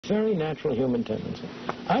very natural human tendency.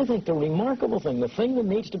 I think the remarkable thing, the thing that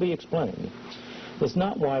needs to be explained, is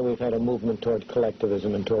not why we've had a movement toward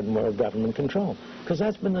collectivism and toward more government control, because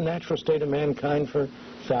that's been the natural state of mankind for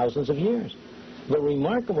thousands of years. The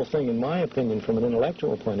remarkable thing, in my opinion, from an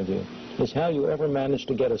intellectual point of view, is how you ever managed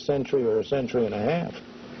to get a century or a century and a half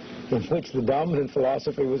in which the dominant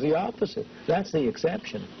philosophy was the opposite. That's the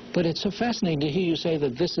exception. But it's so fascinating to hear you say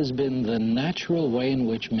that this has been the natural way in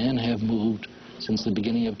which men have moved since the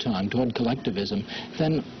beginning of time toward collectivism.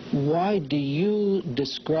 Then why do you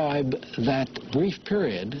describe that brief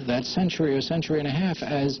period, that century or century and a half,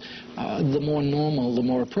 as the more normal, the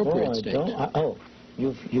more appropriate state?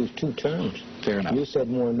 You've used two terms. Fair enough. You said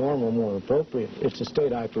more normal, more appropriate. It's a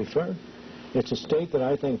state I prefer. It's a state that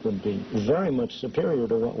I think would be very much superior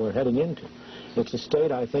to what we're heading into. It's a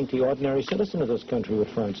state I think the ordinary citizen of this country would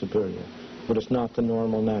find superior, but it's not the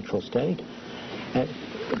normal, natural state. And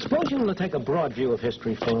suppose you were to take a broad view of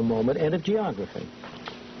history for a moment and of geography.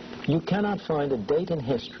 You cannot find a date in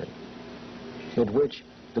history at which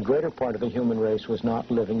the greater part of the human race was not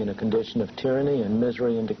living in a condition of tyranny and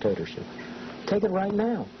misery and dictatorship. Take it right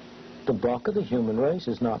now. The bulk of the human race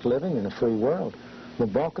is not living in a free world. The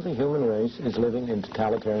bulk of the human race is living in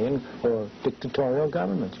totalitarian or dictatorial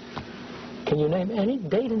governments. Can you name any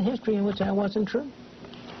date in history in which that wasn't true?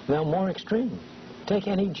 Now, more extreme. Take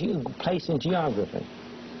any place in geography.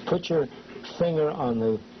 Put your finger on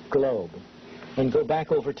the globe and go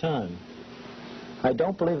back over time. I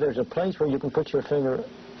don't believe there's a place where you can put your finger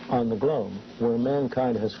on the globe where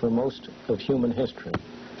mankind has, for most of human history,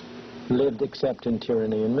 lived except in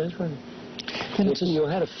tyranny and misery. You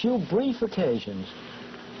had a few brief occasions.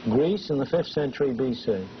 Greece in the 5th century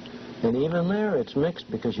B.C. And even there it's mixed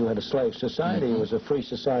because you had a slave society. It was a free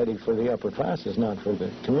society for the upper classes, not for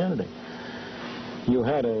the community. You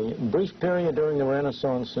had a brief period during the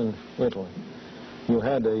Renaissance in Italy.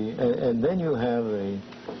 And then you have the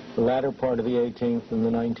latter part of the 18th and the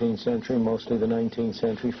 19th century, mostly the 19th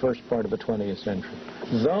century, first part of the 20th century.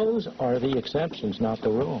 Those are the exceptions, not the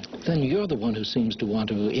rule. Then you're the one who seems to want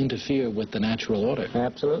to interfere with the natural order.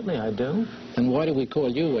 Absolutely, I do. Then why do we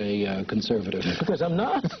call you a conservative? Because I'm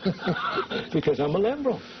not. Because I'm a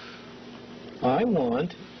liberal. I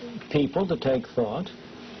want people to take thought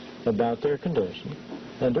about their condition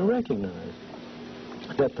and to recognize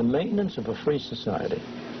that the maintenance of a free society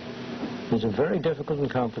is a very difficult and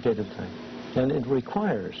complicated thing, and it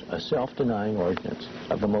requires a self-denying ordinance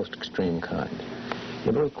of the most extreme kind.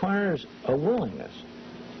 It requires a willingness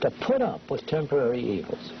to put up with temporary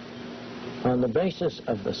evils on the basis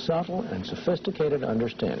of the subtle and sophisticated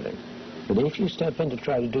understanding that if you step in to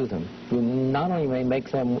try to do them, you not only may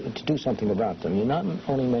make them, to do something about them, you not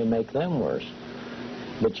only may make them worse,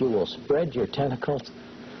 but you will spread your tentacles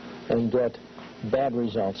and get bad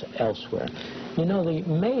results elsewhere. You know,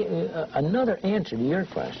 another answer to your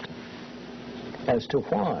question as to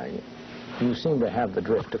why you seem to have the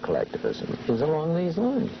drift to collectivism is along these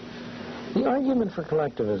lines. The argument for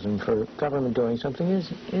collectivism, for government doing something,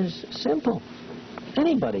 is simple.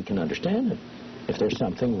 Anybody can understand it. If there's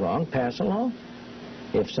something wrong, pass a law.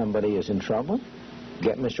 If somebody is in trouble,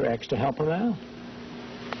 get Mr. X to help him out.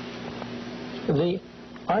 The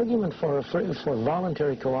argument for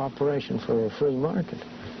voluntary cooperation for a free market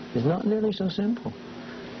is not nearly so simple.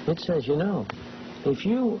 It says, you know, if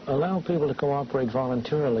you allow people to cooperate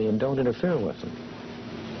voluntarily and don't interfere with them,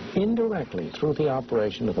 indirectly through the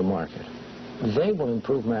operation of the market, they will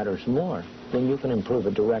improve matters more than you can improve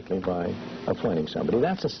it directly by appointing somebody.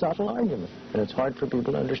 That's a subtle argument, and it's hard for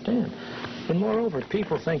people to understand. And moreover,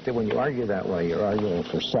 people think that when you argue that way, you're arguing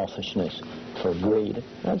for selfishness, for greed.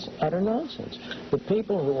 That's utter nonsense. The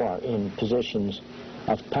people who are in positions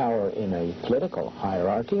of power in a political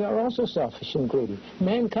hierarchy are also selfish and greedy.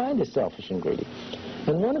 Mankind is selfish and greedy.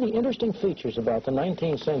 And one of the interesting features about the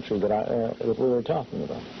 19th century that we were talking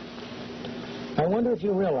about, I wonder if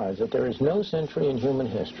you realize that there is no century in human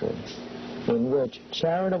history in which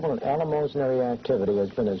charitable and eleemosynary activity has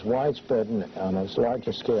been as widespread and on as large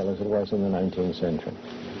a scale as it was in the 19th century.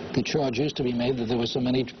 The charge used to be made that there were so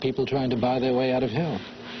many people trying to buy their way out of hell.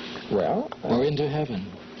 Well... or into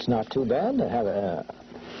heaven. It's not too bad to have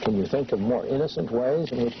can you think of more innocent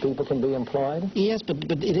ways in which people can be employed? Yes, but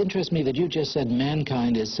it interests me that you just said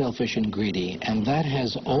mankind is selfish and greedy, and that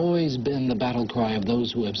has always been the battle cry of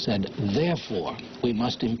those who have said, therefore, we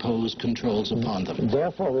must impose controls upon them.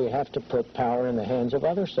 Therefore, we have to put power in the hands of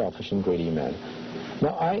other selfish and greedy men.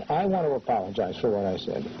 Now, I want to apologize for what I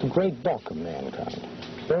said. The great bulk of mankind.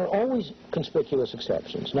 There are always conspicuous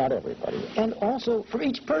exceptions, not everybody. And also, for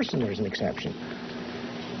each person, there's an exception.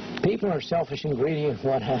 People are selfish and greedy in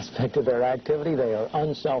one aspect of their activity. They are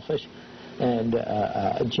unselfish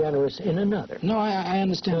and generous in another. No, I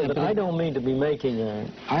understand So that. I don't mean to be making a...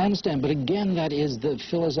 I understand, but again, that is the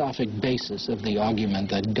philosophic basis of the argument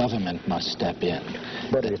that government must step in.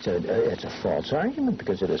 But it's a false argument,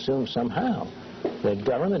 because it assumes somehow that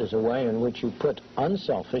government is a way in which you put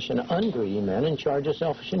unselfish and ungreedy men in charge of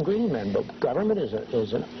selfish and greedy men. But government is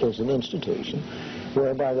an institution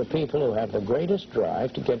whereby the people who have the greatest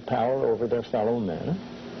drive to get power over their fellow men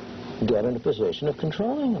get in a position of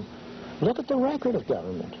controlling them. Look at the record of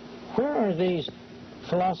government. Where are these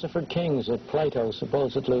philosopher kings that Plato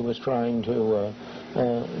supposedly was trying to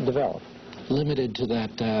develop? Limited to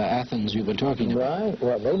that Athens you were talking about. Right.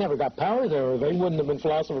 Well, they never got power there, or they wouldn't have been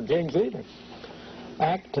philosopher kings either.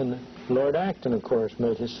 Lord Acton, of course,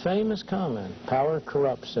 made his famous comment, power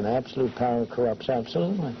corrupts and absolute power corrupts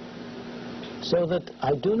absolutely. So that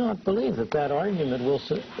I do not believe that that argument will,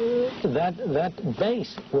 that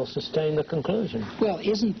base will sustain the conclusion. Well,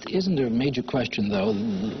 isn't there a major question, though,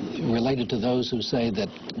 related to those who say that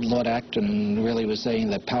Lord Acton really was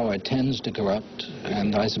saying that power tends to corrupt,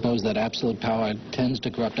 and I suppose that absolute power tends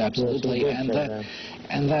to corrupt absolutely, yes,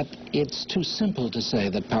 and that it's too simple to say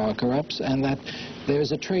that power corrupts, and that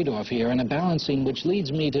there's a trade-off here and a balancing, which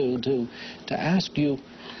leads me to ask you,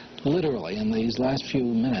 literally, in these last few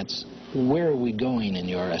minutes, where are we going in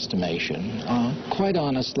your estimation? Quite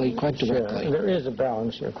honestly, quite directly. Sure. There is a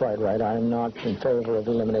balance, you're quite right. I am not in favor of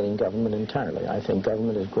eliminating government entirely. I think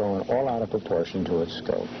government is growing all out of proportion to its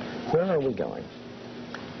scope. Where are we going?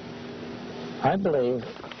 I believe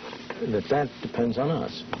that depends on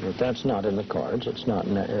us, that that's not in the cards. It's not.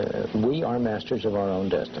 We are masters of our own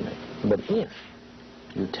destiny. But if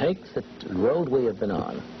you take the road we have been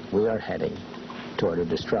on, we are heading toward a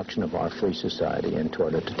destruction of our free society and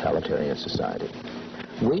toward a totalitarian society.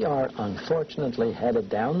 We are unfortunately headed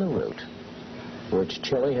down the route which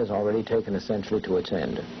Chile has already taken essentially to its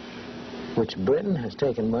end, which Britain has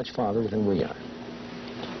taken much farther than we are.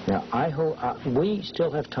 Now, I hope we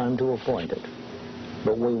still have time to avoid it,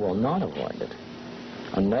 but we will not avoid it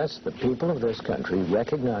unless the people of this country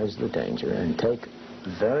recognize the danger and take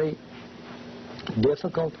very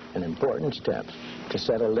difficult and important steps to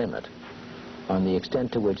set a limit on the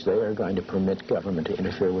extent to which they are going to permit government to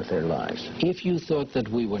interfere with their lives. If you thought that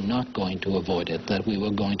we were not going to avoid it, that we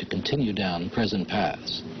were going to continue down present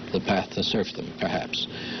paths, the path to serfdom, perhaps,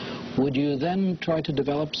 would you then try to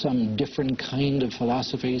develop some different kind of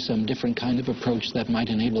philosophy, some different kind of approach that might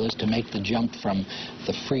enable us to make the jump from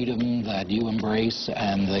the freedom that you embrace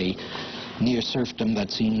and the near serfdom that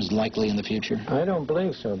seems likely in the future? I don't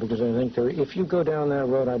believe so, because I think if you go down that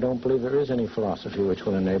road, I don't believe there is any philosophy which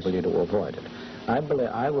will enable you to avoid it.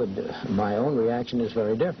 My own reaction is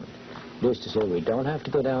very different. It is to say we don't have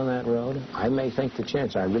to go down that road. I may think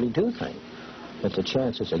I really do think, that the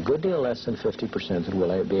chance is a good deal less than 50% that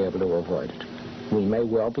we'll be able to avoid it. We may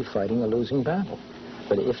well be fighting a losing battle.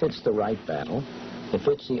 But if it's the right battle, if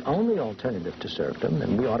it's the only alternative to serfdom,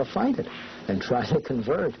 then we ought to fight it and try to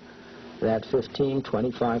convert that 15,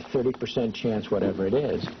 25, 30% chance, whatever it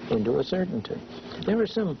is, into a certainty. There are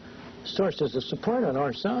some sources of support on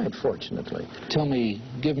our side, fortunately. Give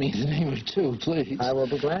me the name of two, please. I will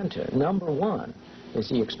be glad to. Number one is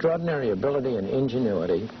the extraordinary ability and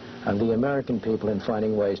ingenuity of the American people in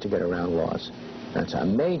finding ways to get around laws. That's a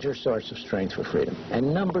major source of strength for freedom.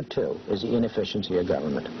 And number two is the inefficiency of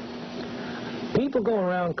government. People go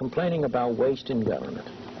around complaining about waste in government.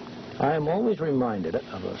 I am always reminded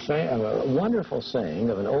of a wonderful saying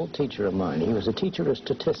of an old teacher of mine. He was a teacher of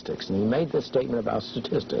statistics, and he made this statement about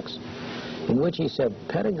statistics, in which he said,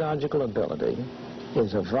 pedagogical ability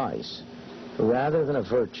is a vice rather than a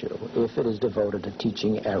virtue if it is devoted to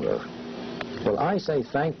teaching error. Well, I say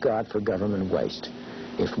thank God for government waste.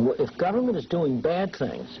 If government is doing bad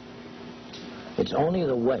things, it's only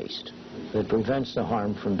the waste that prevents the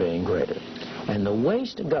harm from being greater. And the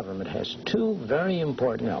waste of government has two very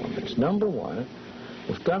important elements. Number one,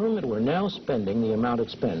 if government were now spending the amount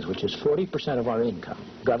it spends, which is 40% of our income,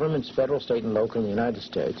 governments, federal, state, and local in the United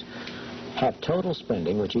States, have total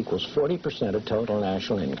spending, which equals 40% of total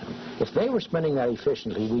national income. If they were spending that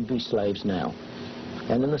efficiently, we'd be slaves now.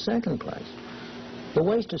 And in the second place, the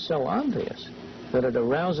waste is so obvious that it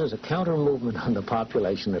arouses a counter-movement on the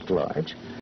population at large.